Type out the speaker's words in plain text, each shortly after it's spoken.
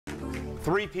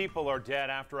Three people are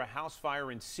dead after a house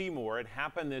fire in Seymour. It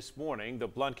happened this morning. The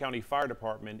Blount County Fire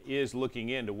Department is looking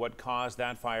into what caused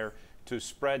that fire to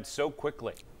spread so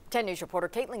quickly. 10 News reporter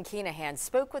Caitlin Keenahan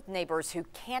spoke with neighbors who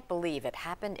can't believe it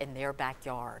happened in their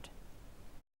backyard.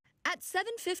 At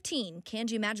 7:15,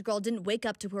 Kanji Madrigal didn't wake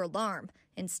up to her alarm.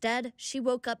 Instead, she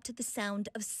woke up to the sound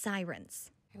of sirens.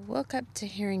 I woke up to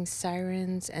hearing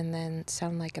sirens and then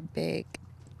sound like a big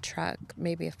truck,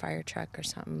 maybe a fire truck or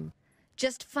something.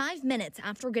 Just 5 minutes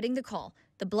after getting the call,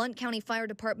 the Blount County Fire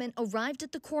Department arrived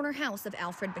at the corner house of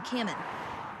Alfred McCammon.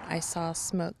 I saw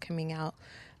smoke coming out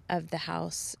of the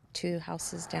house, 2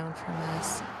 houses down from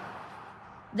us.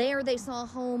 There they saw a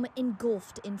home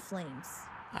engulfed in flames.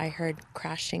 I heard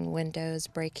crashing windows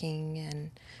breaking and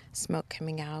smoke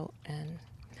coming out, and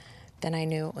then I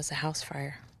knew it was a house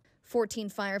fire.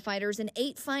 14 firefighters and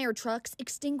 8 fire trucks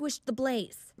extinguished the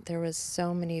blaze. There was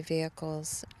so many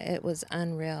vehicles. It was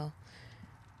unreal.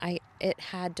 It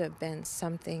had to have been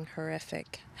something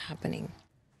horrific happening.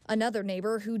 Another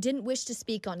neighbor who didn't wish to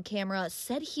speak on camera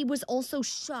said he was also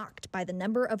shocked by the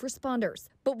number of responders.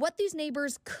 But what these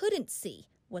neighbors couldn't see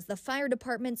was the fire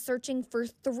department searching for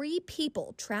 3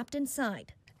 people trapped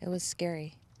inside. It was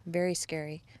scary, very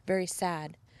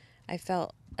sad. I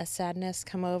felt a sadness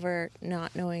come over,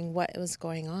 not knowing what was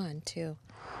going on, too.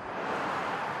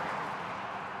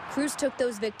 Crews took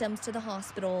those victims to the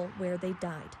hospital where they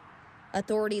died.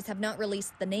 Authorities have not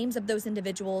released the names of those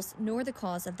individuals nor the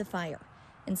cause of the fire.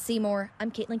 In Seymour,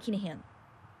 I'm Caitlin Keenahan.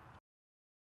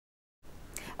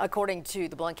 According to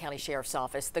the Blount County Sheriff's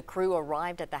Office, the crew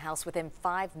arrived at the house within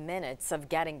 5 minutes of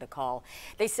getting the call.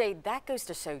 They say that goes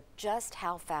to show just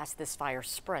how fast this fire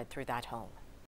spread through that home.